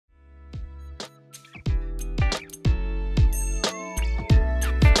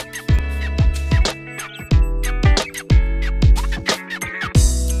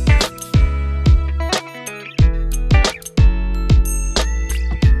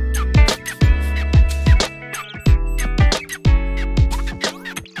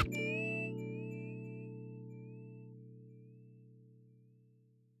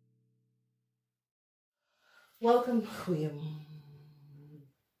welcome,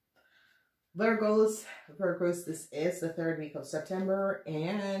 Virgos. This is the 3rd week of September,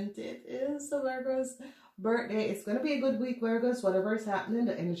 and it is the Virgos' birthday. It's going to be a good week, Virgos. Whatever is happening,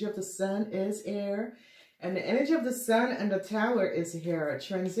 the energy of the sun is here, and the energy of the sun and the tower is here.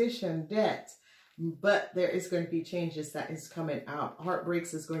 Transition, death, but there is going to be changes that is coming out.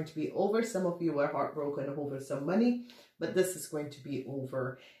 Heartbreaks is going to be over. Some of you are heartbroken over some money, but this is going to be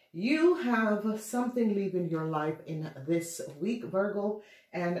over. You have something leaving your life in this week, Virgo,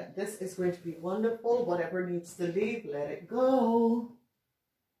 and this is going to be wonderful. Whatever needs to leave, let it go.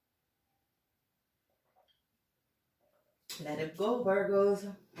 Let it go,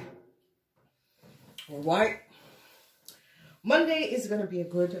 Virgos. All right. Monday is going to be a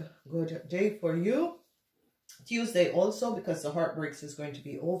good day for you. Tuesday also, because the heartbreaks is going to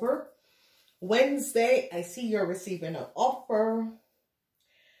be over. Wednesday, I see you're receiving an offer.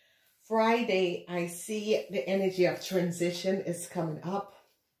 Friday, I see the energy of transition is coming up.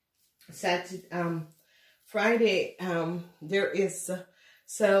 Saturday, Friday,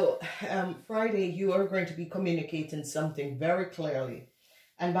 Friday, you are going to be communicating something very clearly.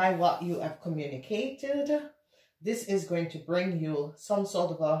 And by what you have communicated, this is going to bring you some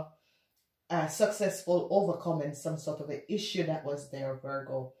sort of a successful overcoming some sort of an issue that was there,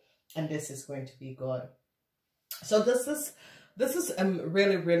 Virgo. And this is going to be good. So this is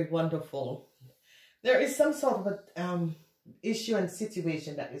really, really wonderful. There is some sort of a issue and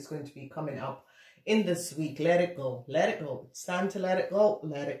situation that is going to be coming up in this week. Let it go. Let it go. It's time to let it go.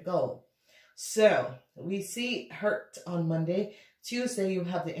 Let it go. So we see hurt on Monday. Tuesday, you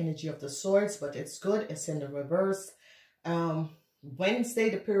have the energy of the swords, but it's good. It's in the reverse.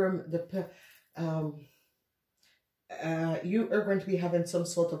 Wednesday, you are going to be having some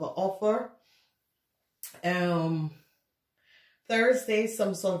sort of an offer. Thursday,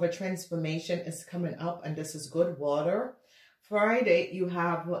 some sort of a transformation is coming up, and this is good. Water. Friday, you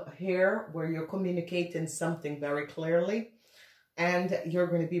have here where you're communicating something very clearly, and you're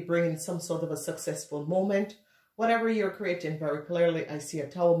going to be bringing some sort of a successful moment. Whatever you're creating very clearly, I see a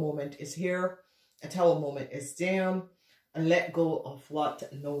tower moment is here, a tower moment is down, and let go of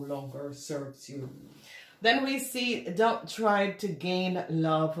what no longer serves you. Then we see, don't try to gain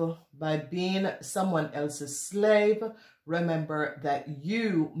love by being someone else's slave. Remember that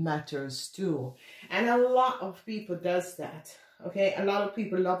you matters too. And a lot of people does that, okay? A lot of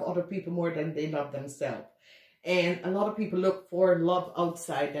people love other people more than they love themselves. And a lot of people look for love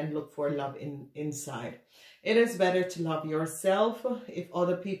outside than look for love inside. It is better to love yourself. If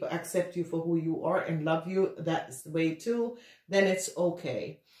other people accept you for who you are and love you that's the way too, then it's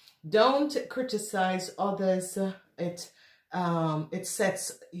okay. Don't criticize others. It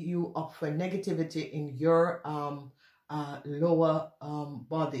sets you up for negativity in your lower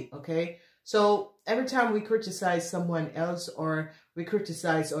body, okay? So every time we criticize someone else or we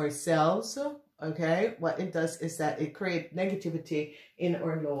criticize ourselves, okay, what it does is that it creates negativity in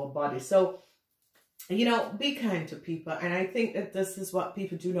our lower body. So, you know, be kind to people. And I think that this is what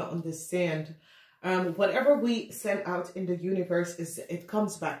people do not understand. Whatever we send out in the universe, it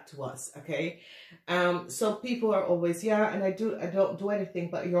comes back to us, okay? So people are always, yeah, and I don't do anything,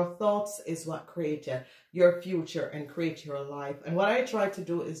 but your thoughts is what create your future and create your life. And what I try to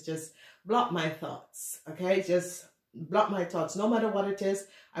do is just block my thoughts, okay? Just block my thoughts. No matter what it is,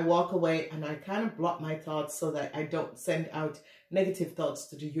 I walk away and I kind of block my thoughts so that I don't send out negative thoughts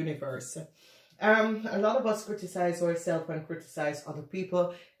to the universe. A lot of us criticize ourselves and criticize other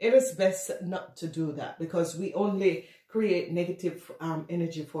people. It is best not to do that because we only create negative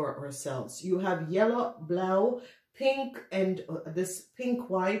energy for ourselves. You have yellow, blue, pink, and this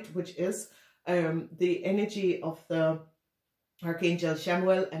pink-white, which is the energy of the Archangel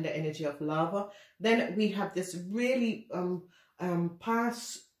Chamuel and the energy of lava. Then we have this really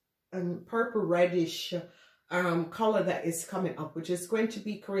purple reddish color that is coming up, which is going to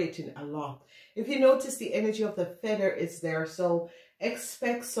be creating a lot. If you notice, the energy of the feather is there, so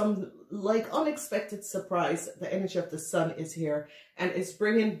expect some like unexpected surprise. The energy of the sun is here and it's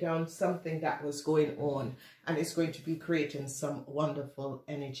bringing down something that was going on, and it's going to be creating some wonderful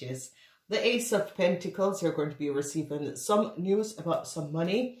energies. The Ace of Pentacles, you're going to be receiving some news about some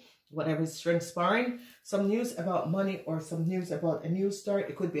money, whatever is transpiring, some news about money or some news about a new start.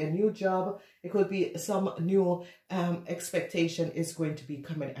 It could be a new job. It could be some new expectation is going to be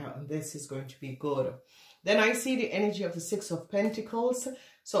coming out, and this is going to be good. Then I see the energy of the Six of Pentacles.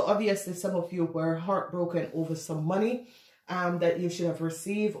 So obviously some of you were heartbroken over some money that you should have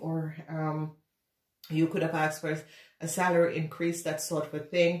received, or you could have asked for a salary increase, that sort of a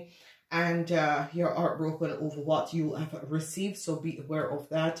thing. And you're heartbroken over what you have received, so be aware of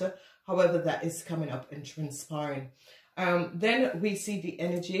that. however that is coming up and transpiring. Then we see the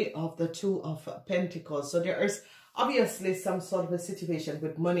energy of the Two of Pentacles. So there is obviously some sort of a situation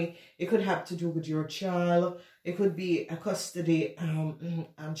with money. It could have to do with your child. It could be a custody and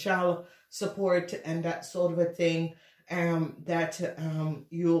child support and that sort of a thing that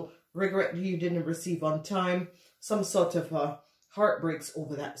you regret you didn't receive on time. Some sort of heartbreaks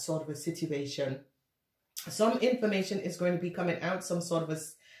over that sort of a situation. Some information is going to be coming out. Some sort of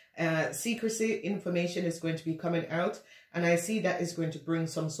a secrecy information is going to be coming out. And I see that is going to bring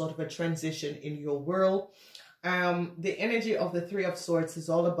some sort of a transition in your world. The energy of the Three of Swords is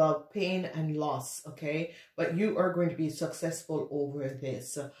all about pain and loss, okay? But you are going to be successful over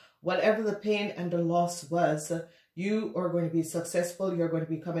this. Whatever the pain and the loss was, you are going to be successful. You're going to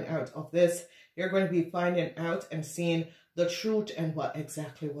be coming out of this. You're going to be finding out and seeing the truth and what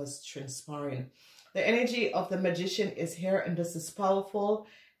exactly was transpiring. The energy of the Magician is here, and this is powerful.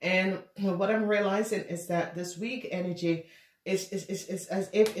 And what I'm realizing is that this week energy is as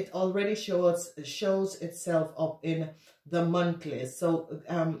if it already shows itself up in the monthly, so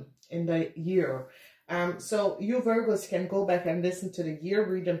in the year. So you Virgos can go back and listen to the year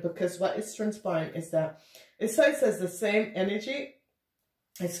reading, because what is transpiring is that it says the same energy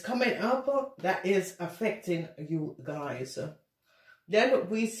is coming up that is affecting you guys. Then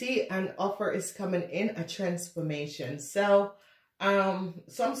we see an offer is coming in, a transformation. So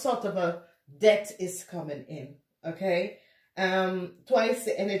some sort of a debt is coming in, okay? Twice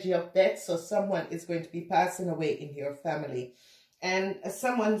the energy of death, so someone is going to be passing away in your family. And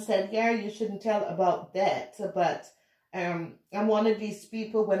someone said, yeah, you shouldn't tell about that, but I'm one of these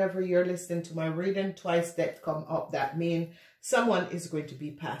people, whenever you're listening to my reading, twice death come up, that means someone is going to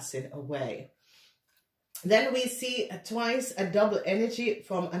be passing away. Then we see twice a double energy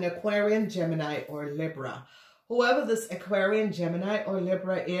from an Aquarian, Gemini, or Libra. Whoever this Aquarian, Gemini, or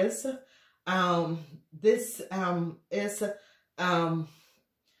Libra is, this is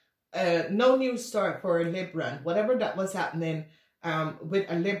no new start for a Libran. Whatever that was happening with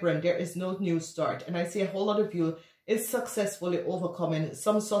a Libran, there is no new start. And I see a whole lot of you is successfully overcoming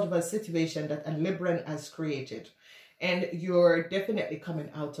some sort of a situation that a Libran has created. And you're definitely coming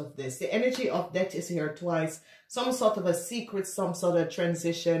out of this. The energy of death is here twice. Some sort of a secret, some sort of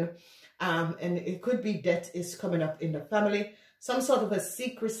transition. And it could be death is coming up in the family. Some sort of a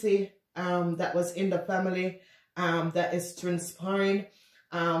secrecy that was in the family that is transpiring.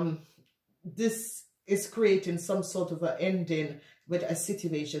 This is creating some sort of an ending with a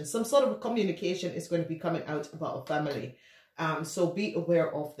situation. Some sort of a communication is going to be coming out about a family. So be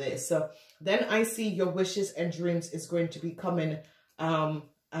aware of this. So then I see your wishes and dreams is going to be coming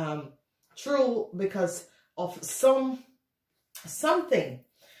true because of something,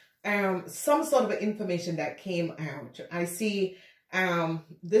 some sort of information that came out. I see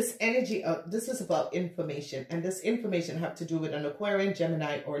this energy of, this is about information, and this information have to do with an Aquarian,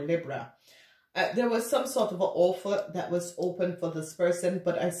 Gemini, or Libra. There was some sort of an offer that was open for this person,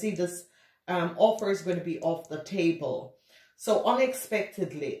 but I see this offer is going to be off the table. So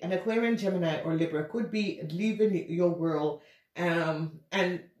unexpectedly, an Aquarian, Gemini, or Libra could be leaving your world,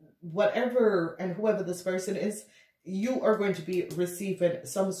 and whatever and whoever this person is, you are going to be receiving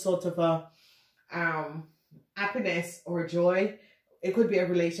some sort of a happiness or joy. It could be a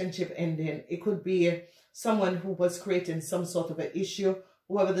relationship ending. It could be someone who was creating some sort of an issue.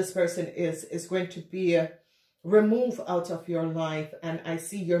 Whoever this person is going to be removed out of your life. And I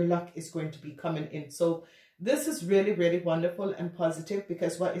see your luck is going to be coming in. So this is really, really wonderful and positive,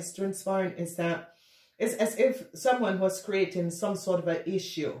 because what is transpiring is that it's as if someone was creating some sort of an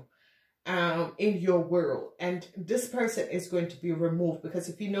issue in your world, and this person is going to be removed. Because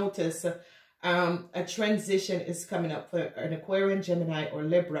if you notice, a transition is coming up for an Aquarian, Gemini, or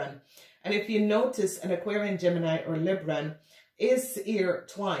Libran. And if you notice, an Aquarian, Gemini, or Libran is here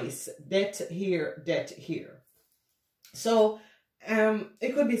twice, death here, death here. So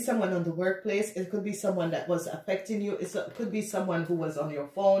it could be someone on the workplace. It could be someone that was affecting you. It could be someone who was on your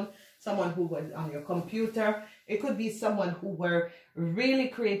phone, someone who was on your computer. It could be someone who were really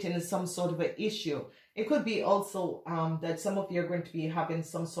creating some sort of an issue. It could be also that some of you are going to be having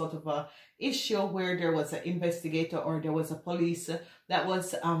some sort of a issue where there was an investigator or there was a police that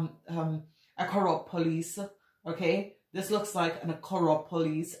was a corrupt police, okay? This looks like a corrupt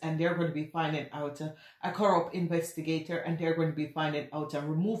police, and they're going to be finding out a corrupt investigator, and they're going to be finding out and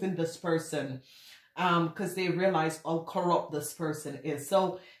removing this person because they realize how corrupt this person is.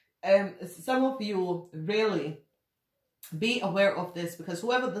 So some of you really be aware of this, because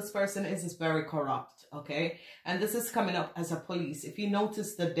whoever this person is very corrupt, okay? And this is coming up as a police. If you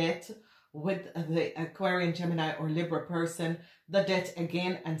notice the death with the Aquarian, Gemini, or Libra person, the Death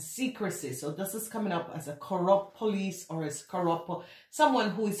again, and secrecy. So this is coming up as a corrupt police, or as corrupt,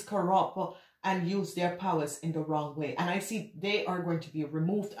 someone who is corrupt and use their powers in the wrong way. And I see they are going to be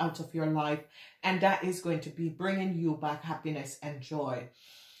removed out of your life, and that is going to be bringing you back happiness and joy.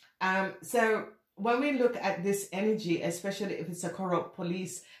 So when we look at this energy, especially if it's a corrupt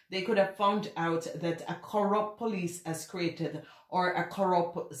police, they could have found out that a corrupt police has created, or a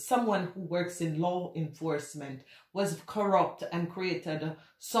corrupt, someone who works in law enforcement was corrupt and created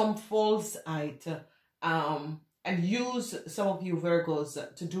some falsehood, and use some of you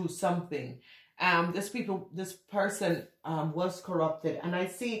Virgos to do something. This person was corrupted, and I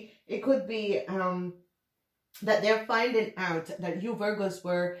see it could be that they're finding out that you Virgos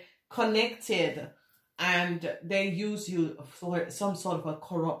were connected, and they use you for some sort of a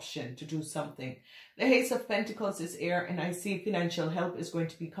corruption to do something. The Ace of Pentacles is here, and I see financial help is going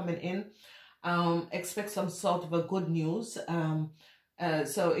to be coming in. Expect some sort of a good news.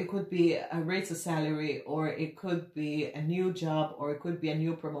 So it could be a raise of salary, or it could be a new job, or it could be a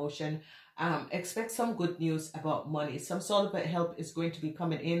new promotion. Expect some good news about money. Some sort of a help is going to be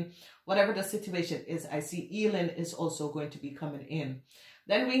coming in. Whatever the situation is, I see healing is also going to be coming in.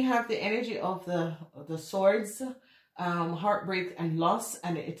 Then we have the energy of the swords, heartbreak and loss,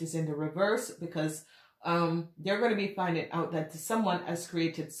 and it is in the reverse, because they're going to be finding out that someone has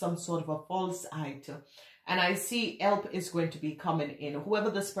created some sort of a falsehood. And I see help is going to be coming in.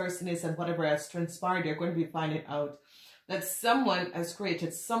 Whoever this person is and whatever has transpired, they're going to be finding out that someone has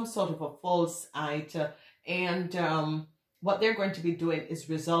created some sort of a falsehood, and what they're going to be doing is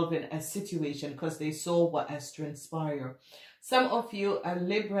resolving a situation because they saw what has transpired. Some of you are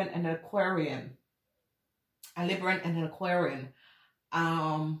Libran and Aquarian. A Libran and an Aquarian.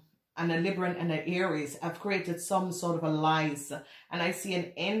 And a Libran and an Aries have created some sort of a lies. And I see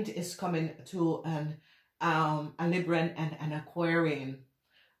an end is coming to a Libran and an Aquarian.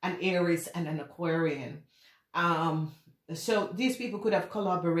 An Aries and an Aquarian. So these people could have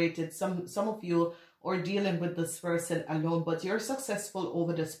collaborated. Some of you are dealing with this person alone, but you're successful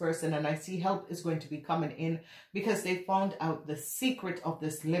over this person, and I see help is going to be coming in because they found out the secret of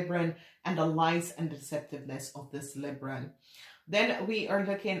this Libran and the lies and deceptiveness of this Libran. Then we are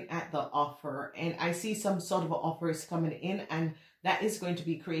looking at the offer, and I see some sort of offers coming in, and that is going to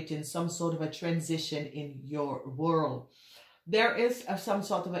be creating some sort of a transition in your world. There is some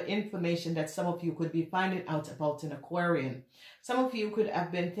sort of information that some of you could be finding out about an Aquarian. Some of you could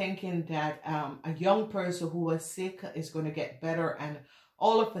have been thinking that a young person who was sick is going to get better, and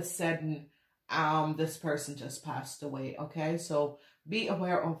all of a sudden this person just passed away. Okay, so be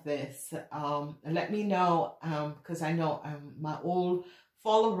aware of this. Let me know, because I know my old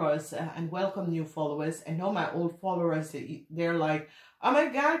followers, and welcome new followers. I know my old followers, they're like, oh my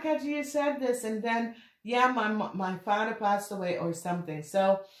God, Kathye, you said this, and then yeah, my father passed away or something.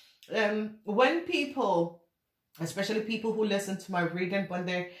 So when people, especially people who listen to my reading, when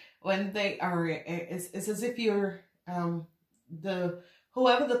they are, it's as if you're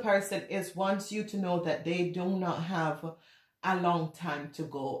whoever the person is wants you to know that they do not have a long time to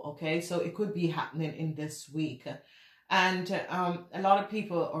go. Okay, so it could be happening in this week. And a lot of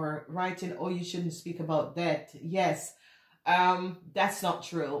people are writing, oh, you shouldn't speak about that. Yes. That's not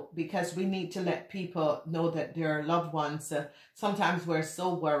true, because we need to let people know that their loved ones, sometimes we're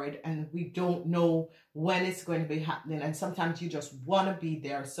so worried and we don't know when it's going to be happening, and sometimes you just want to be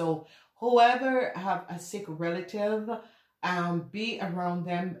there. So whoever have a sick relative, be around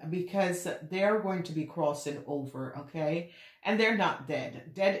them, because they're going to be crossing over. Okay, and they're not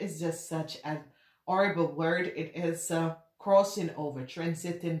dead. Dead is just such a horrible word. It is crossing over,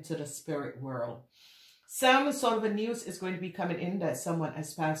 transiting to the spirit world. Some sort of a news is going to be coming in that someone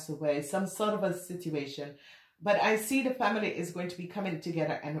has passed away, some sort of a situation. But I see the family is going to be coming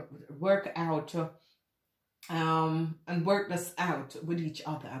together and work out, and work this out with each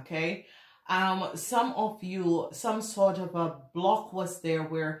other, okay? Some of you, some sort of a block was there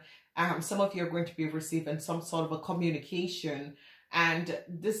where some of you are going to be receiving some sort of a communication. And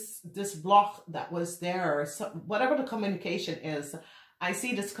this block that was there, so whatever the communication is, I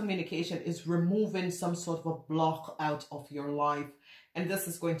see this communication is removing some sort of a block out of your life. And this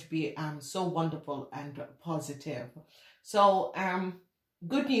is going to be so wonderful and positive. So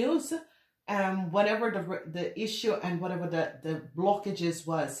good news, whatever the issue and whatever the blockages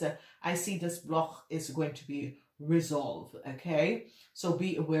was, I see this block is going to be resolved. Okay, so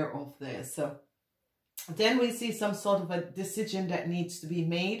be aware of this. Then we see some sort of a decision that needs to be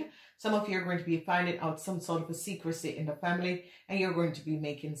made. Some of you are going to be finding out some sort of a secrecy in the family, and you're going to be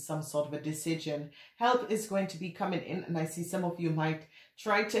making some sort of a decision. Help is going to be coming in, and I see some of you might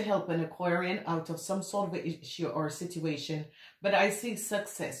try to help an Aquarian out of some sort of issue or situation, but I see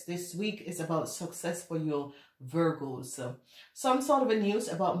success. This week is about success for you, Virgos. So some sort of a news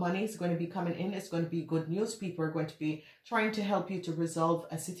about money is going to be coming in. It's going to be good news. People are going to be trying to help you to resolve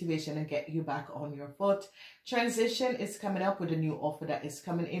a situation and get you back on your foot. Transition is coming up with a new offer that is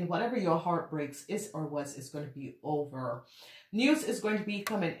coming in. Whatever your heartbreaks is or was is going to be over. News is going to be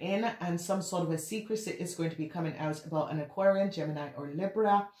coming in, and some sort of a secrecy is going to be coming out about an Aquarian, Gemini, or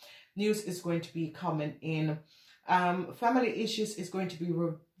Libra. News is going to be coming in. Family issues is going to be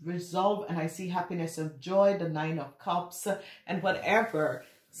resolved, and I see happiness and joy, the 9 of Cups, and whatever.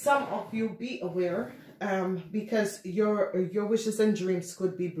 Some of you be aware, because your wishes and dreams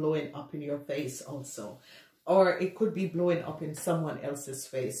could be blowing up in your face also, or it could be blowing up in someone else's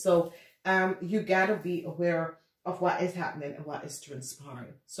face. So you gotta be aware of what is happening and what is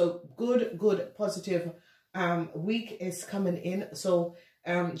transpiring. So good positive week is coming in. So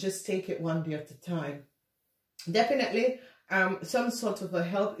just take it one day at a time. Definitely some sort of a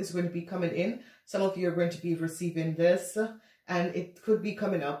help is going to be coming in. Some of you are going to be receiving this, and it could be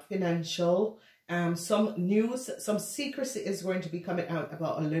coming up financial. Some news, some secrecy is going to be coming out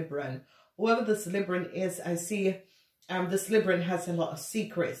about a Libran. Whoever this Libran is, I see this Libran has a lot of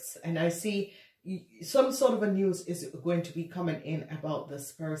secrets, and I see some sort of a news is going to be coming in about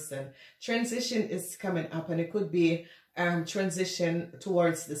this person. Transition is coming up, and it could be transition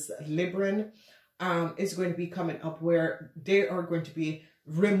towards this Libran is going to be coming up, where they are going to be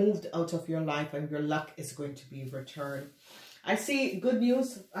removed out of your life and your luck is going to be returned. I see good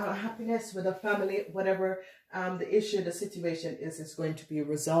news, happiness with a family, whatever the issue, the situation is going to be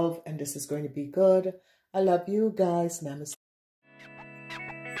resolved, and this is going to be good. I love you guys. Namaste.